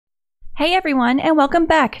Hey everyone, and welcome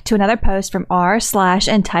back to another post from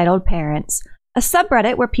r/entitled parents, a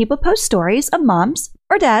subreddit where people post stories of moms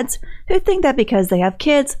or dads who think that because they have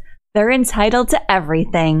kids, they're entitled to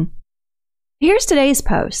everything. Here's today's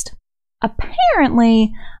post.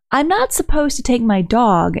 Apparently, I'm not supposed to take my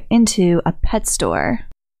dog into a pet store.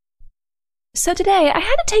 So today, I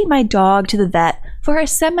had to take my dog to the vet for her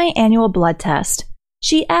semi-annual blood test.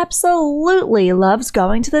 She absolutely loves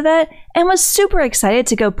going to the vet and was super excited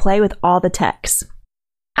to go play with all the techs.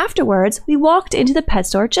 Afterwards, we walked into the pet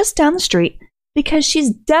store just down the street because she's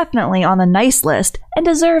definitely on the nice list and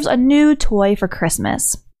deserves a new toy for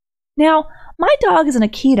Christmas. Now, my dog is an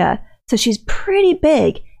Akita, so she's pretty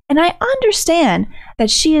big, and I understand that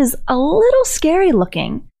she is a little scary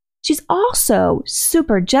looking. She's also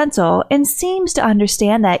super gentle and seems to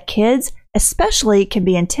understand that kids, especially, can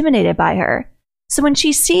be intimidated by her. So when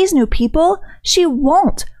she sees new people, she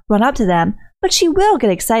won't run up to them, but she will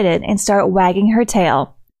get excited and start wagging her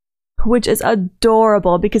tail, which is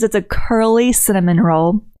adorable because it's a curly cinnamon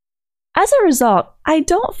roll. As a result, I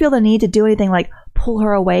don't feel the need to do anything like pull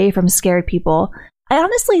her away from scared people. I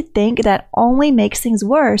honestly think that only makes things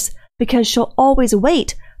worse because she'll always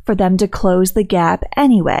wait for them to close the gap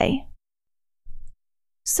anyway.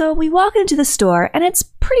 So we walk into the store and it's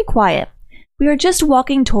pretty quiet. We are just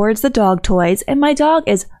walking towards the dog toys, and my dog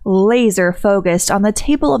is laser focused on the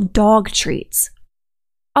table of dog treats.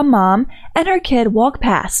 A mom and her kid walk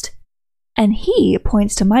past, and he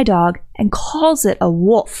points to my dog and calls it a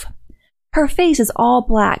wolf. Her face is all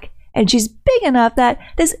black, and she's big enough that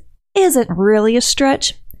this isn't really a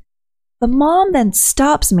stretch. The mom then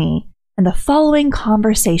stops me, and the following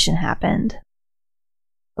conversation happened.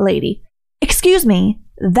 Lady, excuse me.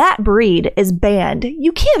 That breed is banned.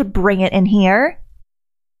 You can't bring it in here.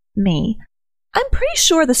 Me. I'm pretty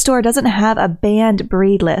sure the store doesn't have a banned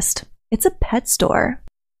breed list. It's a pet store.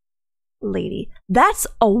 Lady. That's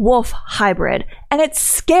a wolf hybrid, and it's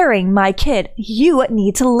scaring my kid. You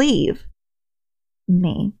need to leave.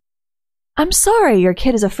 Me. I'm sorry your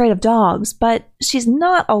kid is afraid of dogs, but she's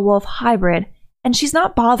not a wolf hybrid, and she's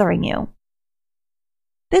not bothering you.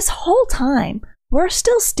 This whole time, we're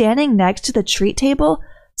still standing next to the treat table,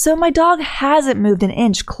 so my dog hasn't moved an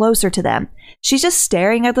inch closer to them. She's just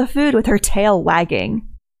staring at the food with her tail wagging.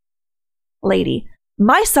 Lady,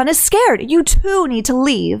 my son is scared. You too need to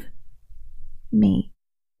leave. Me,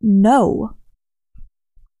 no.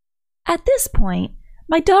 At this point,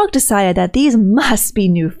 my dog decided that these must be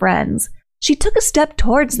new friends. She took a step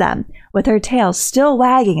towards them, with her tail still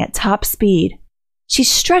wagging at top speed. She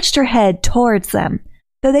stretched her head towards them,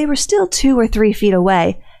 though they were still 2 or 3 feet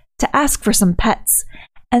away, to ask for some pets,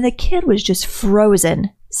 and the kid was just frozen,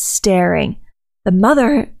 staring. The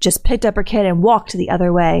mother just picked up her kid and walked the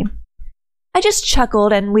other way. I just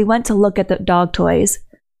chuckled and we went to look at the dog toys.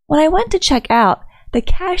 When I went to check out, the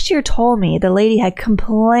cashier told me the lady had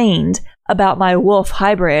complained about my wolf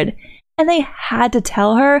hybrid, and they had to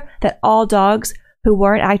tell her that all dogs who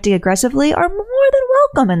weren't acting aggressively are more than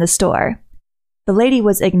welcome in the store. The lady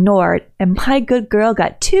was ignored, and my good girl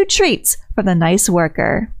got 2 treats from the nice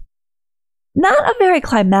worker. Not a very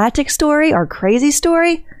climactic story or crazy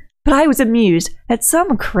story, but I was amused that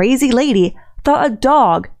some crazy lady thought a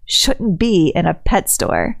dog shouldn't be in a pet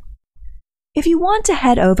store. If you want to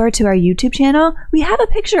head over to our YouTube channel, we have a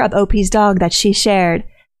picture of OP's dog that she shared.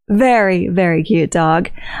 Very, very cute dog.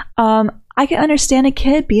 I can understand a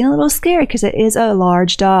kid being a little scared because it is a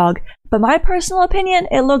large dog, but my personal opinion,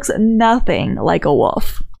 it looks nothing like a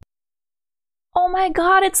wolf. Oh my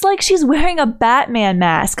god, it's like she's wearing a Batman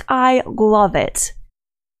mask. I love it.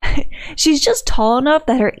 She's just tall enough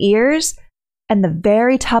that her ears and the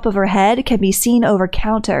very top of her head can be seen over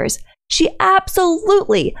counters. She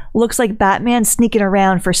absolutely looks like Batman sneaking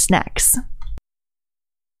around for snacks.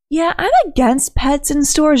 Yeah, I'm against pets in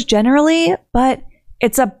stores generally, but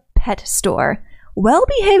it's a pet store.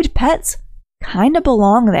 Well-behaved pets kinda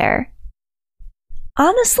belong there.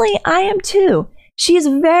 Honestly, I am too. She is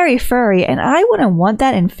very furry, and I wouldn't want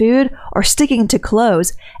that in food or sticking to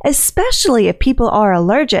clothes, especially if people are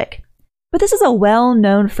allergic. But this is a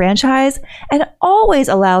well-known franchise and always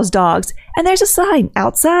allows dogs, and there's a sign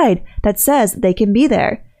outside that says they can be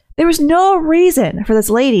there. There was no reason for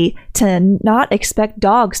this lady to not expect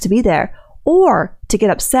dogs to be there or to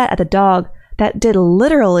get upset at the dog that did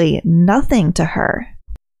literally nothing to her.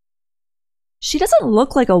 She doesn't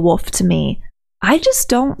look like a wolf to me. I just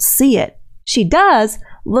don't see it. She does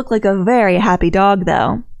look like a very happy dog,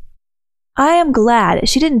 though. I am glad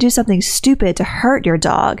she didn't do something stupid to hurt your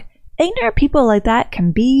dog. Ignorant people like that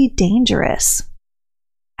can be dangerous.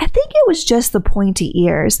 I think it was just the pointy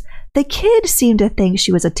ears. The kid seemed to think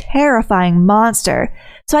she was a terrifying monster,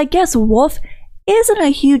 so I guess Wolf isn't a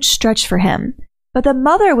huge stretch for him. But the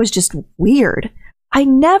mother was just weird. I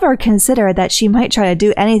never considered that she might try to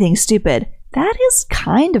do anything stupid. That is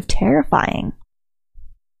kind of terrifying.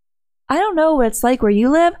 I don't know what it's like where you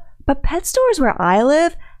live, but pet stores where I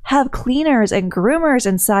live have cleaners and groomers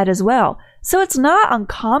inside as well. So it's not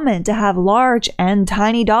uncommon to have large and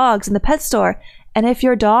tiny dogs in the pet store. And if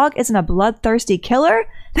your dog isn't a bloodthirsty killer,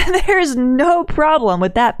 then there's no problem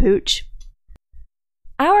with that pooch.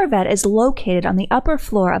 Our vet is located on the upper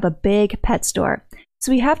floor of a big pet store.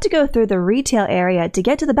 So we have to go through the retail area to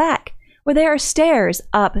get to the back, where there are stairs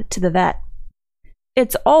up to the vet.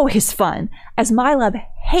 It's always fun, as my love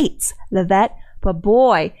hates the vet, but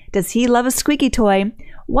boy, does he love a squeaky toy.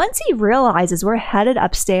 Once he realizes we're headed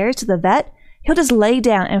upstairs to the vet, he'll just lay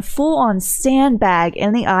down and full-on sandbag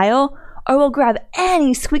in the aisle, or will grab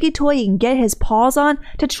any squeaky toy he can get his paws on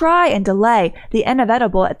to try and delay the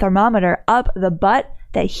inevitable thermometer up the butt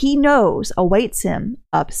that he knows awaits him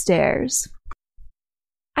upstairs.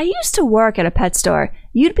 I used to work at a pet store.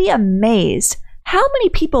 You'd be amazed how many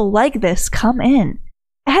people like this come in.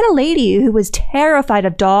 I had a lady who was terrified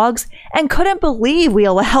of dogs and couldn't believe we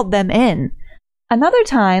allowed them in. Another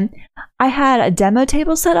time, I had a demo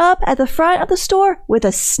table set up at the front of the store with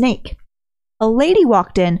a snake. A lady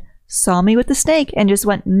walked in, saw me with the snake, and just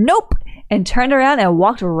went, "Nope," and turned around and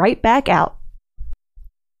walked right back out.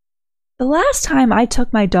 The last time I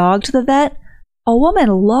took my dog to the vet, a woman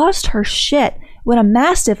lost her shit when a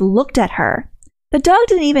mastiff looked at her. The dog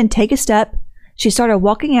didn't even take a step. She started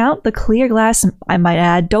walking out the clear glass, I might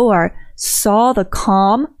add, door, saw the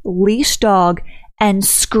calm, leashed dog, and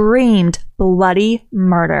screamed bloody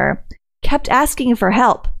murder. Kept asking for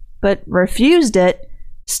help, but refused it,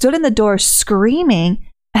 stood in the door screaming,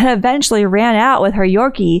 and eventually ran out with her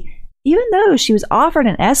Yorkie, even though she was offered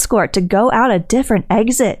an escort to go out a different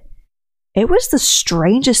exit. It was the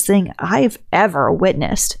strangest thing I've ever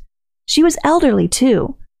witnessed. She was elderly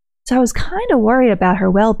too, so I was kind of worried about her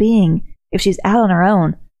well-being if she's out on her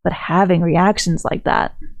own, but having reactions like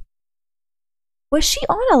that. Was she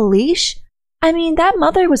on a leash? I mean, that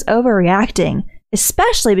mother was overreacting,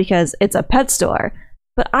 especially because it's a pet store,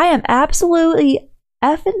 but I am absolutely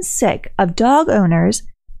effing sick of dog owners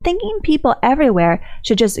thinking people everywhere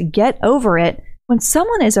should just get over it when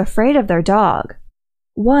someone is afraid of their dog.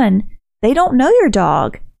 1, they don't know your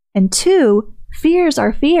dog, and 2, fears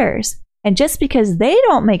are fears, and just because they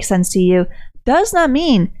don't make sense to you does not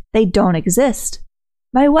mean they don't exist.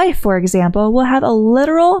 My wife, for example, will have a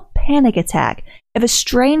literal panic attack if a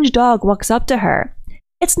strange dog walks up to her.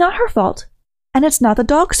 It's not her fault, and it's not the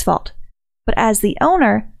dog's fault. But as the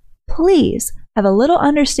owner, please have a little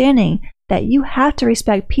understanding that you have to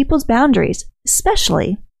respect people's boundaries,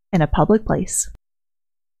 especially in a public place.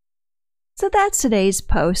 So that's today's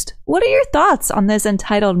post. What are your thoughts on this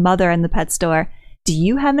entitled Mother in the Pet Store? Do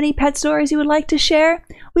you have any pet stories you would like to share?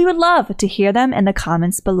 We would love to hear them in the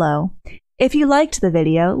comments below. If you liked the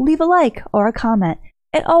video, leave a like or a comment.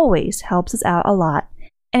 It always helps us out a lot.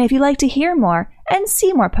 And if you'd like to hear more and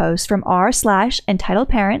see more posts from r/entitled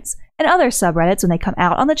parents and other subreddits when they come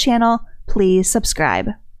out on the channel, please subscribe.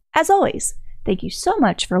 As always, thank you so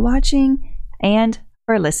much for watching and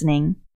for listening.